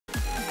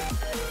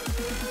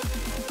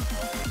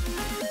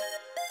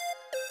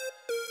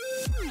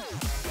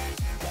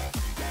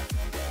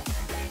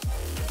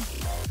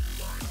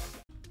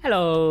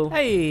Hello!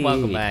 Hey!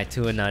 Welcome back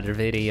to another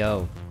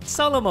video.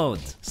 Solo mode!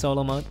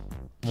 Solo mode?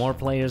 More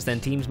players than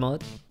teams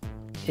mode?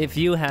 If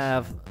you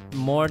have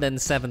more than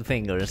 7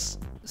 fingers,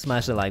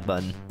 smash the like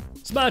button.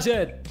 Smash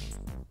it!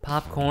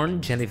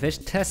 Popcorn, jellyfish,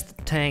 test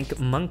tank,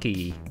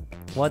 monkey.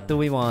 What do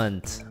we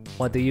want?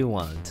 What do you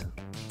want?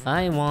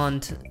 I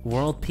want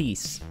world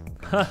peace.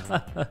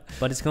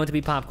 But it's going to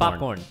be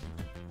popcorn.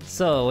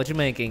 So, what you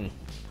making?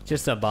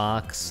 Just a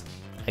box.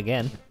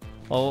 Again.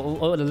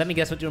 Oh, let me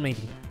guess what you're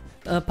making.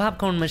 A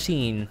popcorn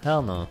machine.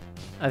 Hell no.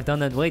 I've done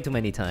that way too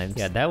many times.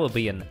 Yeah, that would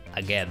be an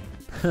again.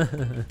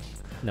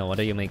 No, what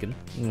are you making?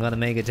 I'm gonna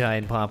make a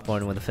giant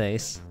popcorn with a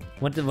face.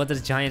 What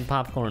does giant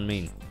popcorn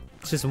mean?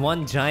 It's just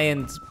one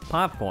giant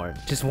popcorn.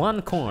 Just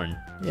one corn.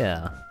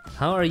 Yeah.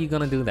 How are you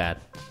gonna do that?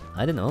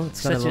 I don't know.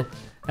 It's such an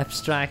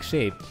abstract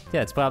shape.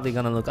 Yeah, it's probably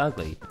gonna look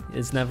ugly.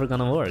 It's never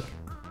gonna work.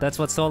 That's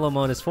what solo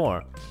mode is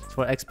for. It's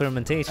for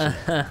experimentation.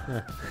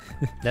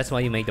 That's why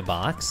you make the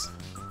box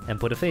and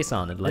put a face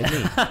on it, like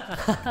me.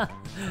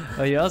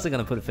 Oh, you're also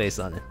gonna put a face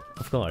on it.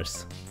 Of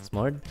course.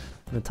 Smart.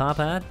 The top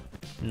hat?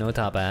 No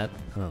top hat.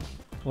 Oh.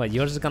 What,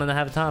 yours is gonna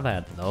have a top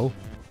hat? No.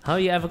 How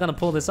are you ever gonna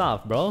pull this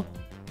off, bro?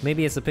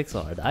 Maybe it's a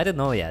pixel art. I don't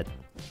know yet.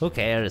 Who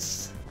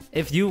cares?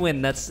 If you win,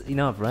 that's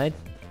enough, right?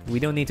 We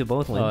don't need to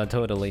both win. Oh,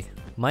 totally.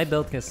 My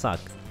build can suck.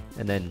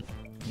 And then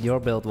your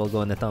build will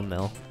go in the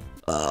thumbnail.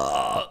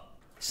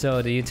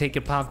 So, do you take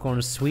your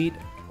popcorn sweet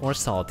or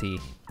salty?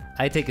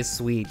 I take it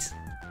sweet.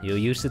 You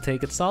used to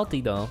take it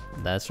salty though.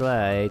 That's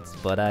right,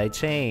 but I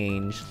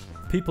changed.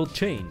 People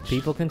change.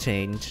 People can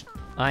change.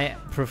 I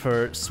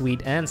prefer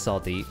sweet and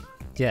salty.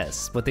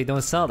 Yes, but they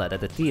don't sell that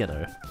at the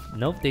theater.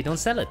 Nope, they don't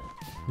sell it.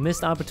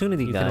 Missed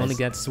opportunity, guys. You can only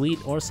get sweet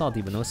or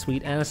salty, but no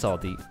sweet and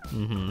salty.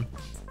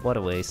 What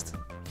a waste.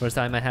 First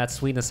time I had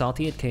sweet and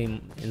salty, it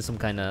came in some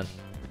kind of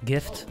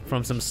gift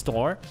from some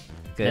store.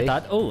 Okay. I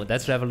thought, oh,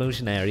 that's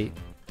revolutionary.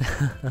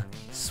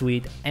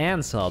 Sweet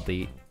and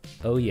salty.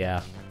 Oh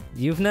yeah.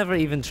 You've never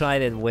even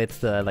tried it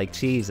with like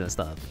cheese and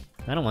stuff.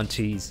 I don't want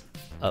cheese.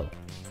 Oh.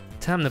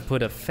 Time to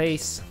put a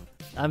face.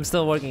 I'm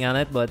still working on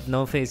it, but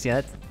no face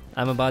yet.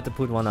 I'm about to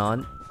put one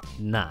on.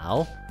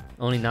 Now.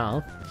 Only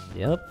now.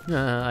 Yep.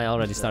 I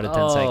already started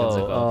 10 seconds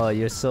ago. Oh,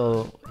 you're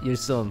so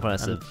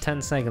impressive. I'm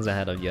 10 seconds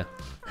ahead of you.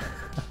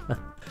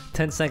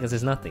 10 seconds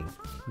is nothing.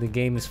 The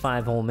game is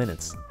 5 whole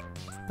minutes.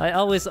 I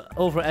always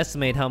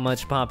overestimate how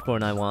much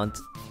popcorn I want.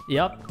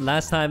 Yep.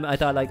 Last time I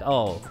thought like,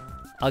 oh,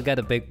 I'll get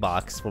a big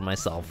box for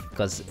myself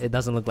because it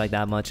doesn't look like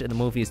that much and the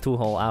movie is 2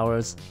 whole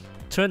hours.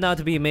 Turned out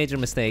to be a major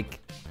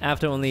mistake.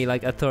 After only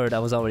like a third, I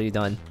was already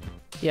done.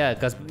 Yeah,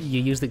 because you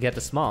used to get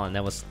the small and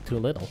that was too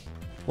little.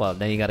 Well,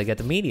 then you gotta get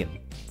the medium.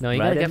 No, you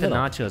gotta get the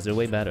nachos, they're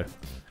way better.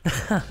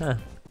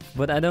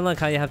 But I don't like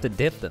how you have to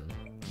dip them.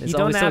 You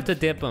don't have to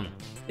dip them.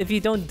 If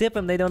you don't dip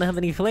them, they don't have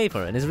any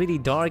flavor. And it's really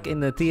dark in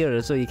the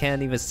theater so you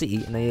can't even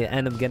see and then you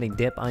end up getting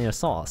dip on your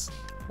sauce.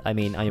 I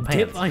mean, on your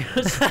pants. Dip on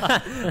your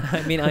sauce.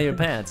 I mean, on your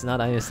pants,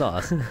 not on your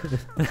sauce.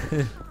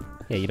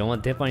 Yeah, you don't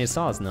want dip on your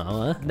sauce, no,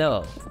 huh?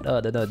 No,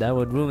 that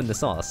would ruin the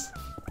sauce.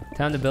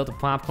 Time to build the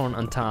popcorn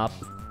on top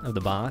of the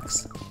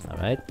box.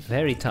 Alright,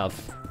 very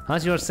tough.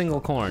 How's your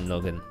single corn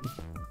looking?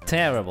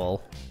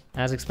 Terrible.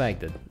 As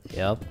expected.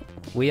 Yep.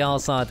 We all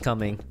saw it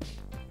coming.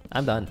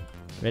 I'm done.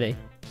 Ready?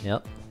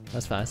 Yep.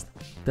 That's fast.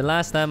 The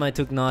last time I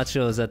took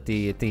nachos at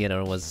the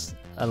theater was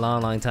a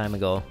long time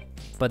ago.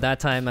 But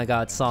that time I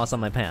got sauce on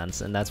my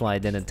pants, and that's why I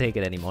didn't take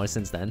it anymore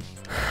since then.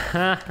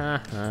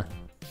 Time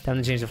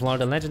to change the floor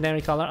to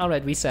legendary color.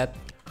 Alright, reset.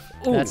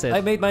 Ooh, that's it.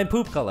 I made mine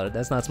poop color.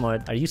 That's not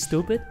smart. Are you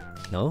stupid?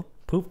 No.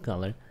 Poop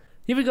color.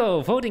 Here we go.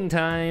 Voting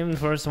time.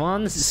 First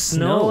one.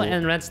 Snow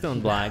and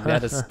redstone black.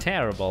 That is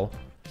terrible.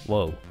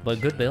 Whoa.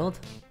 But good build?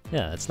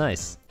 Yeah, it's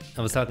nice.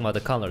 I was talking about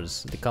the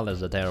colors. The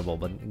colors are terrible,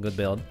 but good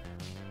build.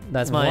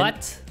 That's mine.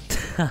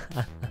 What?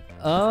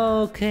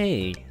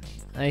 Okay.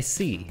 I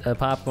see. A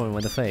popcorn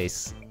with a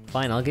face.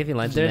 Fine, I'll give you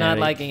legendary. They're not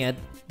liking it.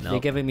 No. They're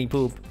giving me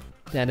poop.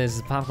 That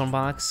is popcorn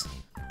box.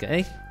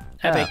 Okay.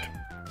 Epic.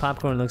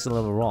 Popcorn looks a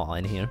little raw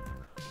in here.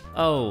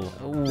 Oh,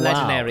 wow.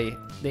 Legendary.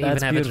 They even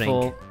have beautiful.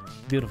 A drink.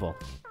 Beautiful.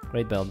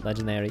 Great build.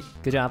 Legendary.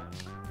 Good job.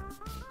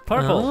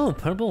 Purple. Oh,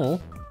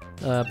 purple.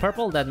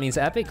 Purple, that means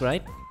epic,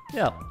 right?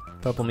 Yeah.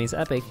 Purple means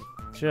epic.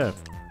 Sure.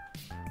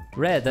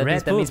 Red, that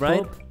means poop,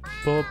 right?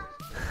 Poop.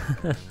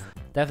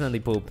 Definitely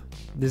poop.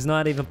 There's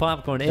not even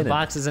popcorn in it. The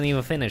box isn't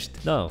even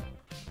finished. No.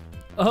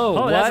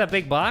 Oh, that's a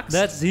big box?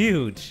 That's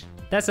huge.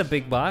 That's a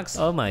big box.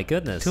 Oh my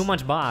goodness. Too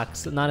much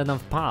box, not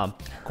enough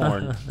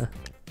popcorn.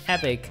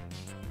 Epic.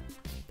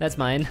 That's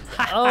mine.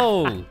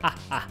 Oh.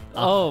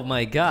 Oh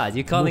my god.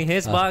 You calling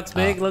his box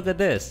big? Look at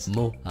this.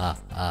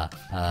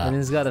 And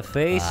it's got a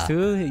face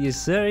too? Are you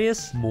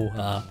serious?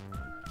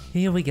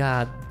 Here we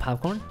got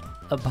popcorn.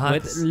 A box.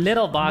 With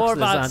little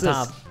boxes on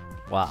top.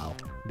 Wow.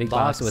 Big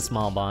box with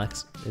small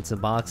box. It's a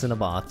box in a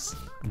box.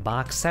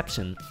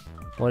 Boxception.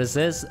 What is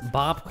this?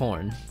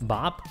 Bopcorn.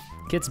 Bop?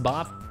 Kids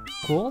bop?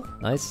 Cool.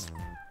 Nice.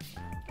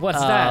 What's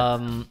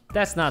that?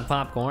 That's not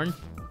popcorn.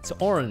 It's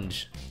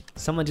orange.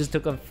 Someone just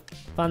took a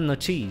fun of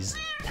cheese.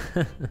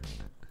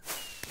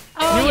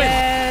 Oh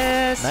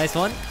yes! Nice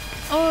one.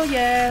 Oh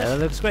yeah, that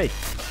looks great.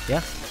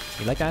 Yeah,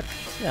 you like that?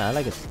 Yeah, I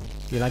like it.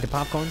 You like the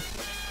popcorn?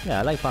 Yeah,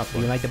 I like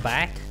popcorn. You like the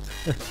back?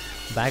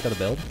 Back of the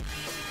build.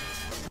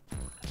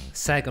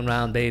 Second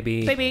round,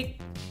 baby. Baby.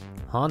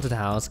 Haunted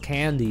house,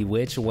 candy,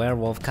 witch,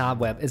 werewolf,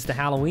 cobweb. It's the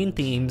Halloween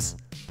themes.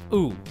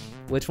 Ooh,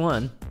 which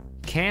one?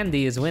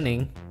 Candy is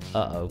winning.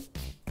 Uh-oh.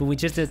 But we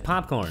just did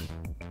popcorn.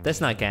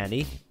 That's not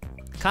candy.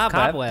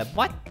 Cobweb.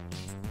 What?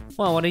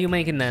 Well, what are you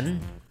making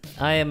then?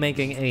 I am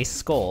making a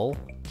skull.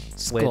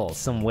 With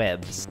some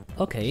webs.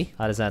 Okay,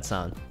 how does that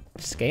sound?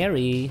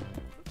 Scary.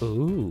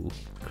 Ooh,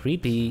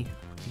 creepy.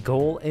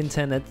 Goal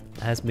intended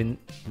has been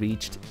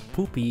reached.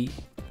 Poopy.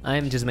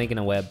 I'm just making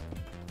a web.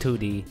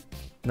 2D.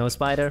 No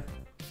spider?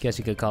 Guess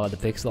you could call it the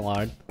pixel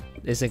art.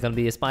 Is it gonna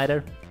be a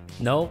spider?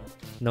 No.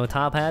 No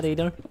top hat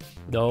either?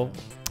 No.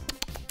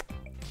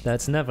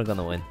 That's never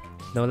gonna win.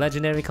 No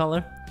legendary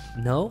color?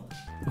 No.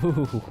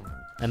 Ooh,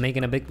 I'm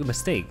making a big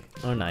mistake,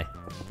 aren't I?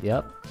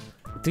 Yep.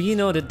 Do you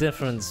know the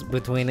difference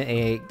between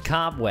a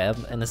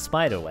cobweb and a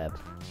spider web?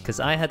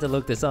 Because I had to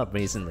look this up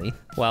recently.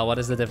 Well, what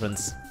is the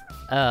difference?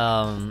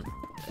 A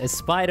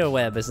spider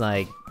web is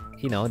like,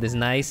 you know, this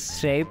nice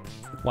shape.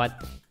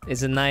 What?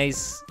 It's a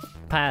nice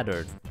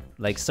pattern,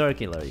 like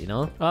circular, you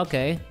know?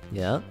 Okay,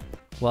 yeah.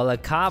 Well, a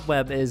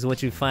cobweb is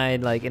what you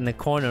find like in the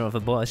corner of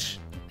a bush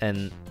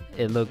and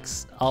it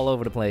looks all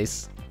over the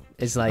place.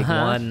 It's like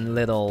one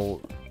little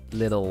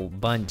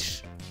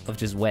bunch of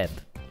just web.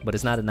 But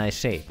it's not a nice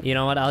shape. You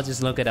know what? I'll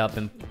just look it up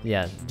and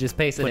yeah, just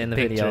paste it in the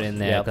video in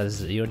there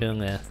because you're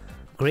doing a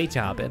great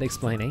job at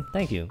explaining.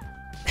 Thank you.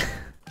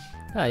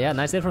 Oh yeah,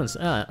 nice difference.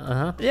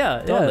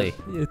 Yeah, totally.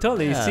 Yeah. You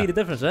totally see the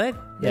difference, right?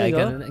 Yeah, I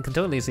can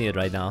totally see it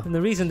right now. And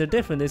the reason they're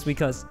different is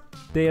because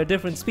they are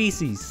different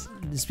species.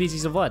 The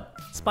species of what?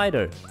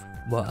 Spider.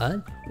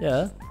 What?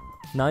 Yeah.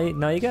 Now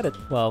you get it.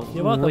 Well,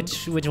 you're welcome.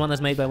 Which one is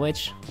made by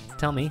which?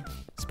 Tell me.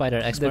 Spider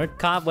expert. The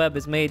cobweb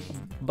is made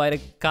by the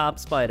cob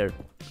spider.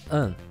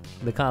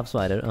 The cob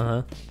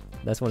spider,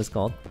 that's what it's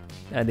called.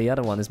 And the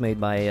other one is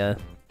made by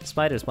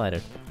spider.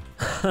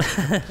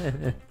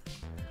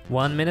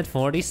 1 minute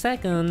 40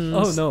 seconds.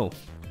 Oh no.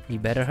 You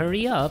better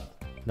hurry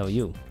up. No,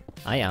 you.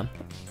 I am.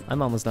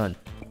 I'm almost done.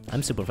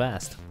 I'm super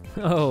fast.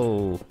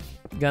 Oh.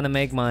 Gonna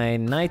make my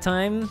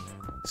nighttime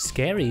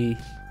scary.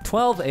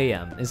 12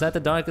 a.m. Is that the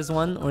darkest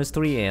one or is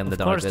 3 a.m. the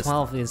darkest? Of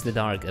course 12 is the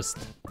darkest.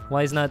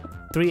 Why is not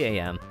 3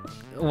 a.m.?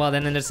 Well,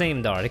 then in the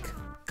same dark.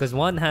 Because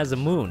one has a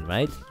moon,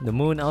 right? The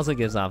moon also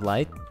gives off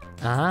light.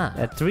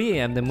 At 3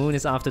 a.m. the moon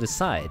is off to the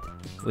side,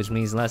 which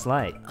means less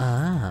light.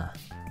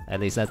 At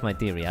least that's my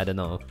theory, I don't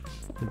know.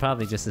 They're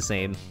probably just the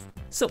same.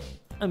 So,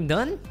 I'm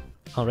done?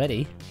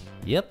 Already?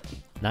 Yep.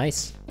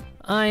 Nice.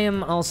 I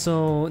am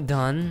also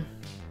done.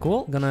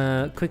 Cool.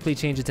 Gonna quickly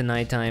change it to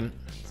nighttime.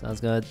 Sounds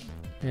good.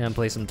 And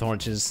play some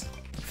torches.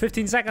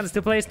 15 seconds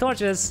to place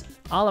torches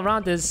all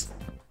around this.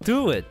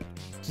 Do it.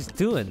 Just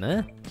do it,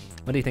 man.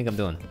 What do you think I'm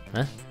doing?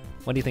 Huh?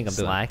 What do you think I'm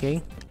doing?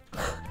 Slacking?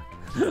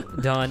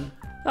 Done.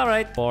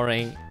 Alright.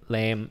 Boring.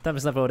 Lame. Time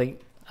to stop voting.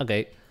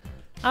 Okay.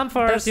 I'm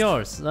first. That's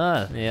yours.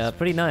 Yeah,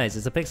 pretty nice.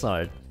 It's a pixel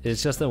art.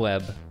 It's just a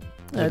web.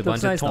 With a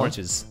bunch of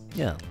torches.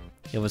 Though. Yeah.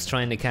 It was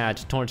trying to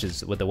catch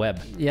torches with the web.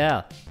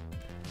 Yeah.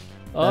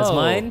 That's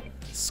mine.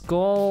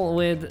 Skull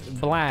with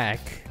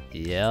black.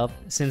 Yep.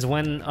 Since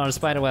when are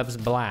spider webs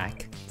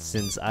black?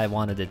 Since I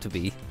wanted it to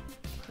be.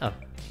 Oh.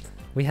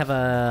 We have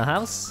a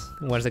house?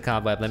 Where's the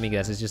cobweb? Let me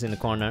guess. It's just in the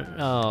corner.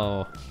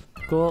 Oh.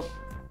 Cool.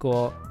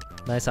 Cool.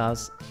 Nice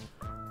house.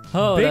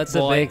 Oh, that's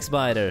a big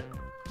spider.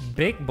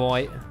 Big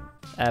boy.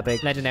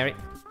 Epic. Legendary.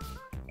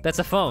 That's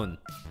a phone.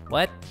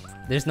 What?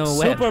 There's no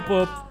web. Super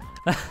poop.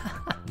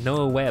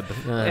 No web.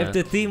 If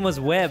the theme was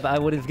web, I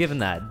would have given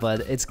that, but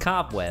it's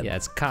cobweb. Yeah,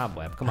 it's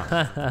cobweb. Come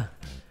on.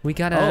 We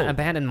got an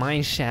abandoned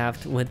mine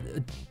shaft with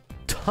a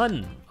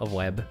ton of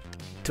web.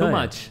 Too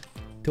much.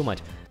 Too much.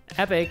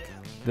 Epic.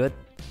 Good.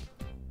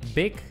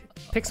 Big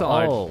pixel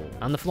art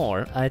on the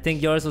floor. I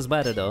think yours was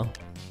better though.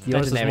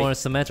 Yours was more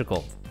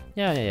symmetrical.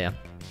 Yeah.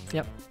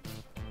 Yep.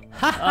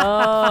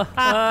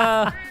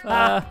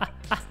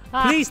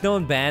 Please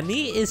don't ban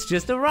me. It's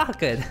just a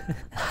rocket.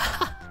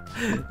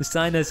 The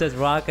sign that says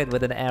rocket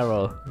with an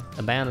arrow.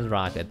 Abandoned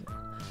rocket.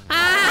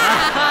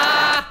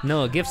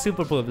 No, give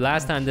super poop.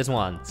 Last time this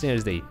won.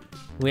 Seriously.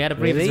 We had a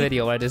previous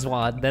video where this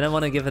won. Then I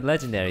want to give it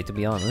legendary, to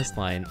be honest.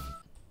 Fine.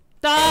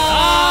 Oh,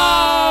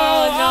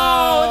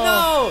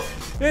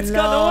 no! It's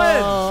gonna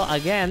win!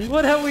 Again.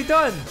 What have we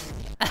done?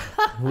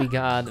 We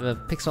got a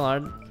pixel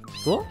art.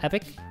 Cool.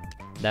 Epic.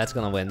 That's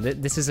gonna win.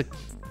 This is an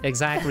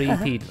exact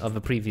repeat of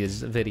a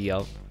previous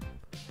video.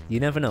 You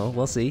never know.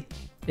 We'll see.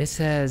 It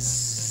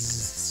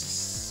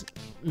says...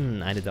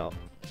 I don't know.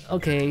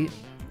 Okay.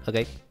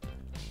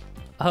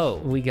 Oh,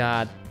 we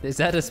got... Is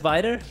that a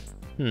spider?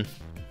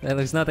 That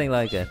looks nothing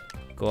like it.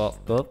 Cool.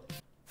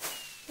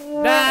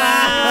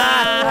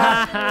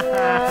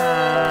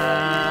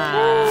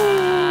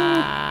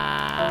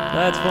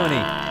 That's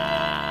funny.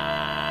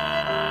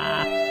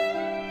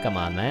 Come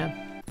on,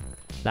 man.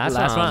 Last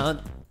round.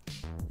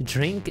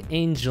 Drink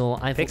Angel.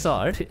 I pixel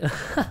art.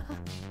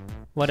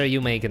 What are you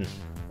making?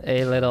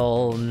 A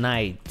little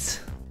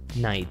knight.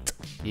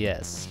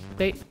 Yes.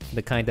 Okay,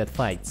 the kind that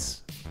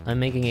fights. I'm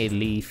making a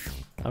leaf.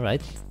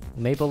 Alright.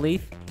 Maple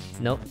leaf?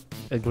 Nope.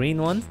 A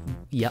green one?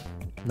 Yep.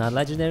 Not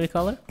legendary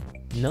color?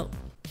 Nope.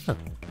 Huh.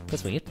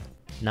 That's weird.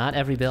 Not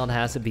every build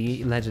has to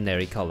be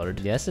legendary colored.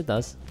 Yes, it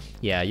does.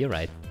 Yeah, you're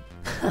right.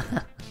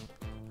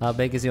 How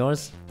big is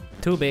yours?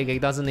 Too big, it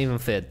doesn't even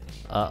fit.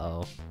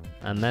 Uh-oh.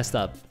 I messed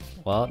up.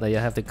 Well, then you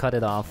have to cut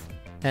it off.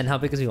 And how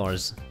big is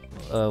yours?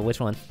 Which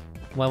one?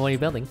 What were you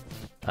building?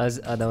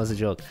 That was a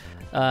joke.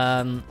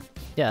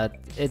 Yeah,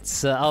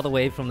 it's all the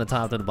way from the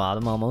top to the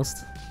bottom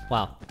almost.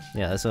 Wow.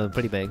 Yeah, so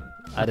pretty big.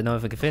 I don't know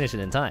if I can finish it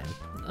in time.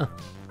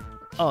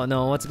 Oh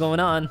no, what's going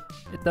on?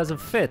 It doesn't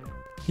fit.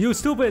 You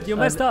stupid, you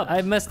messed up.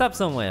 I messed up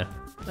somewhere,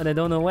 and I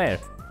don't know where.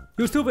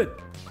 You stupid.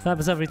 It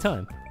happens every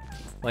time.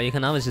 Well, you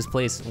can always just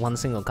place one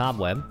single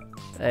cobweb.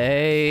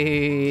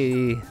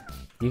 Hey,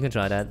 you can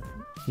try that.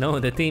 No,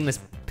 the theme is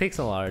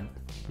pixel art,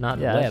 not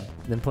web.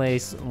 Then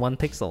place one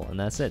pixel, and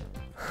that's it.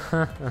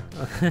 What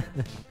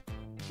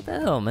the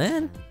hell,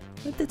 man?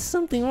 I did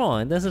something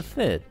wrong. It doesn't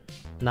fit.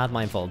 Not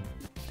my fault.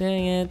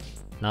 Dang it.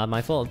 Not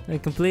my fault. I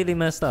completely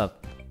messed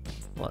up.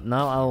 Well,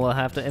 now I will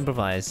have to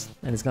improvise,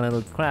 and it's gonna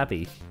look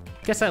crappy.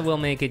 Guess I will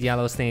make it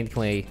yellow stained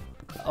clay.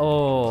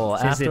 Oh,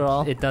 since after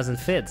all, it doesn't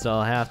fit, so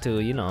I'll have to,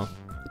 you know,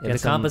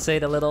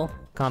 compensate a little.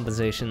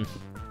 Compensation.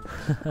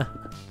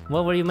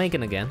 What were you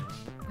making again?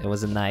 It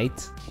was a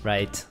knight,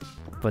 right?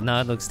 But now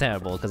it looks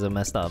terrible because I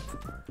messed up.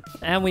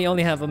 And we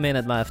only have a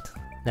minute left.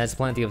 That's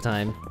plenty of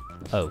time.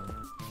 Oh.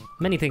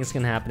 Many things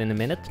can happen in a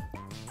minute.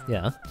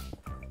 Yeah.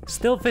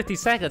 Still 50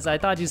 seconds. I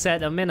thought you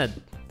said a minute.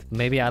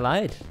 Maybe I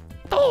lied.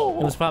 Oh!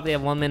 It was probably at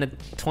 1 minute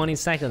 20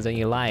 seconds and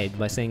you lied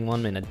by saying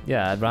 1 minute.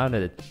 Yeah, I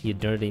rounded it. You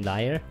dirty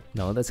liar.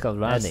 No, that's called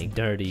rounding. That's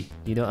dirty.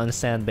 You don't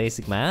understand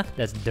basic math?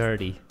 That's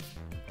dirty.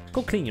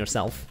 Go clean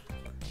yourself.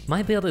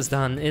 My build is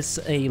done. It's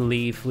a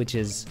leaf which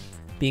is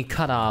being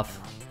cut off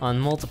on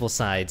multiple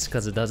sides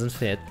because it doesn't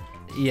fit.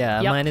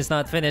 Yeah, mine is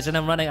not finished and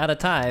I'm running out of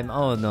time.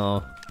 Oh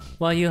no.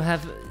 Well, you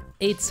have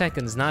 8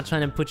 seconds, not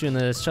trying to put you in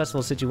a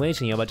stressful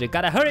situation here, but you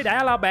gotta hurry the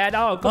hell up, man.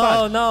 Oh, come on.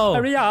 Oh no.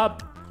 Hurry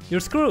up. You're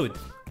screwed.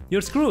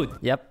 You're screwed.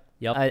 Yep.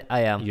 I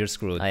am. You're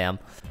screwed. I am.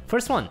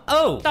 First one.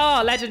 Oh,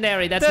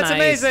 legendary. That's nice.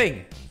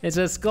 Amazing. It's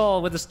a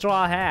skull with a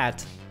straw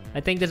hat. I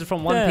think this is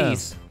from One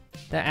Piece.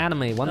 The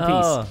anime, One Piece.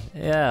 Oh,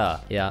 yeah.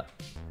 Yeah.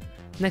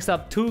 Next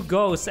up, 2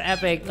 ghosts.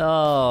 Epic.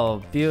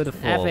 Oh,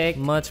 beautiful. Epic.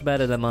 Much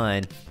better than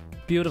mine.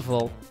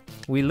 Beautiful.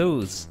 We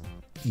lose.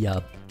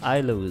 Yup.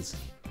 I lose.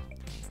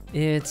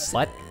 It's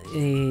what?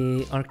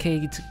 A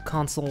arcade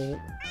console.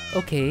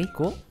 Okay,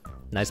 cool.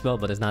 Nice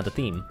build, but it's not the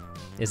theme.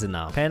 Is it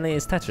now? Apparently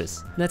it's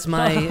Tetris. That's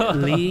my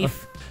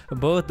leaf.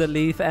 Both the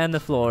leaf and the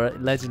floor,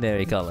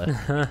 legendary color.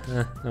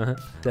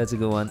 That's a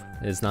good one.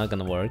 It's not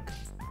gonna work.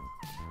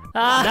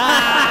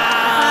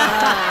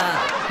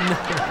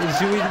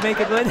 Should we make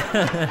it good?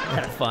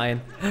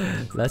 Fine.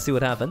 Let's see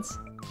what happens.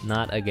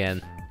 Not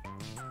again.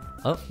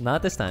 Oh,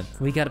 not this time.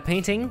 We got a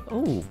painting.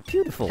 Oh,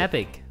 beautiful.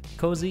 Epic.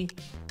 Cozy.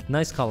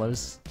 Nice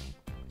colors.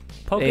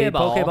 Pokeball.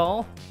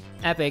 Pokeball.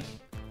 Epic.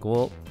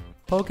 Cool.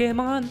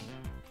 Pokemon.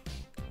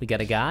 We got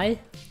a guy.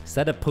 Is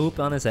that a poop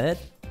on his head?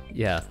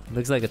 Yeah,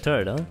 looks like a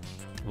turd, huh?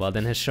 Well,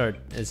 then his shirt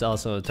is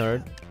also a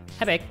turd.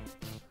 Epic.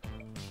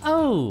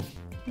 Oh,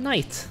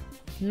 knight.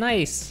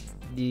 Nice.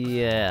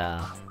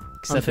 Yeah.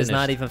 Except it's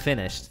not even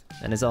finished.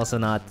 And it's also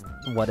not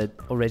what it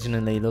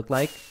originally looked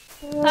like.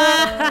 Again.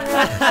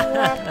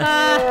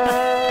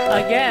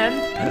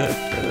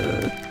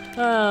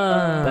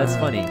 That's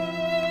funny.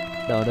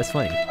 No, that's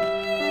funny.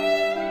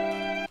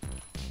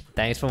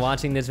 Thanks for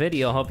watching this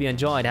video. Hope you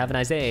enjoyed. Have a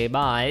nice day.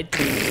 Bye.